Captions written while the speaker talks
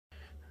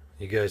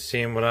You guys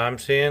seeing what I'm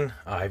seeing?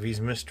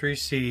 Ivey's mystery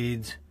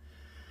seeds.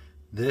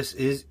 This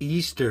is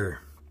Easter.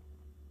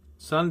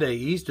 Sunday,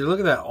 Easter. Look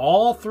at that.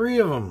 All three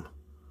of them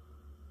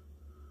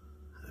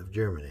have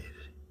germinated.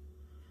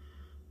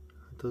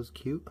 Aren't those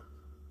cute?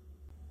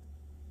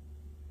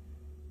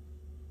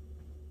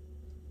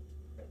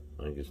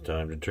 I think it's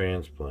time to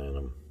transplant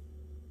them.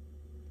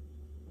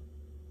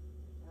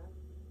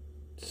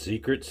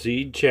 Secret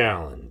Seed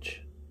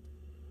Challenge.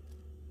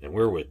 And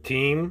we're with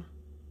Team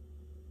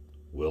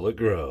Will It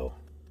Grow?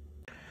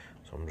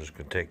 So I'm just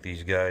going to take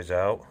these guys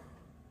out.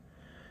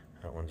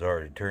 That one's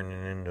already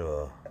turning into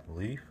a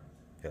leaf.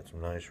 Got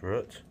some nice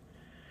roots.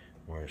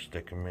 We're going to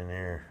stick them in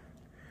here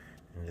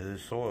into the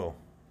soil.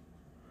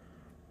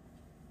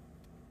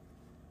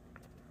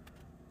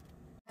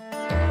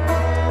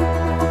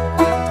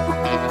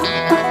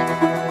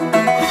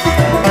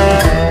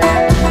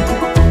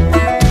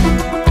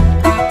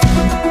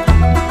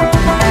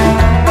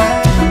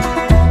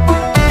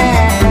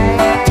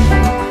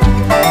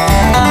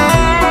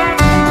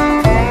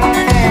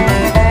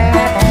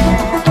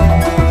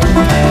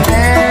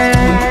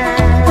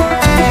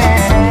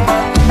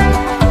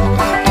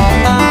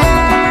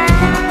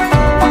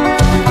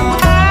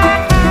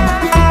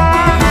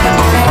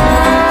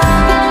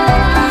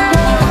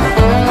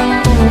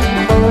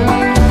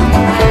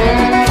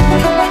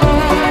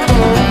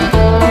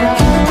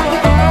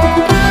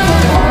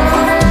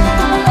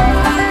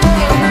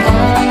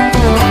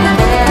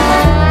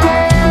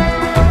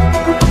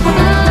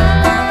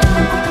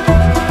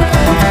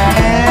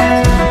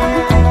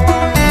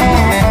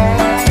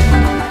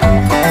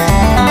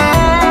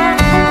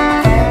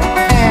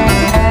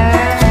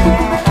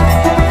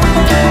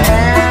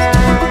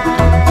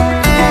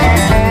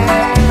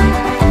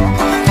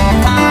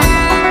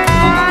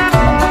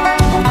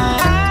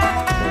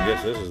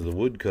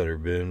 Woodcutter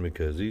bin,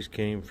 because these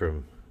came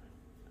from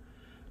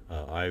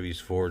Ivey's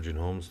Forge and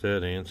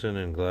Homestead, Anson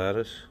and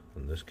Gladys,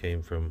 and this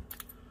came from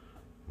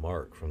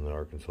Mark from the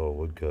Arkansas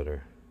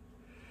Woodcutter.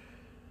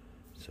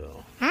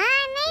 So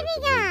I may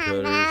be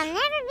gone, but I'll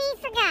never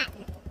be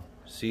forgotten.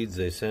 Seeds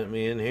they sent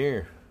me in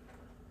here,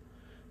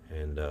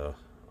 and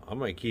I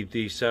might keep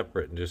these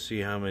separate and just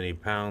see how many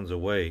pounds of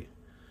weight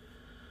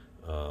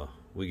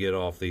we get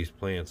off these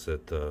plants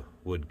that the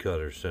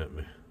woodcutter sent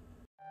me.